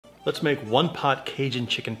Let's make 1 pot Cajun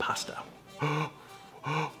chicken pasta.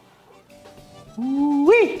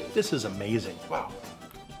 Ooh-wee! This is amazing. Wow.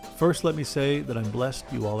 First, let me say that I'm blessed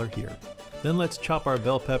you all are here. Then let's chop our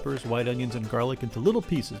bell peppers, white onions, and garlic into little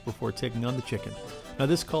pieces before taking on the chicken. Now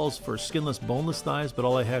this calls for skinless, boneless thighs, but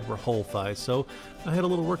all I had were whole thighs, so I had a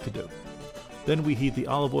little work to do. Then we heat the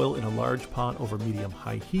olive oil in a large pot over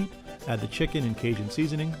medium-high heat, add the chicken and Cajun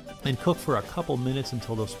seasoning, and cook for a couple minutes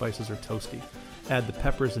until those spices are toasty. Add the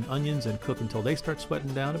peppers and onions and cook until they start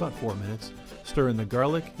sweating down, about 4 minutes. Stir in the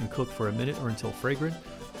garlic and cook for a minute or until fragrant.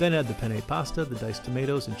 Then add the penne pasta, the diced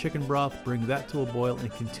tomatoes, and chicken broth, bring that to a boil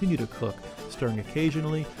and continue to cook, stirring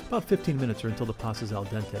occasionally, about 15 minutes or until the pasta is al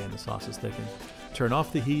dente and the sauce is thickened. Turn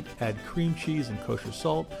off the heat, add cream cheese and kosher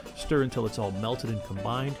salt, stir until it's all melted and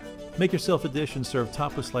combined. Make yourself a dish and serve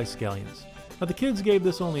topped with sliced scallions. Now the kids gave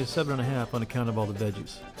this only a 7.5 on account of all the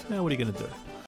veggies. Now what are you going to do?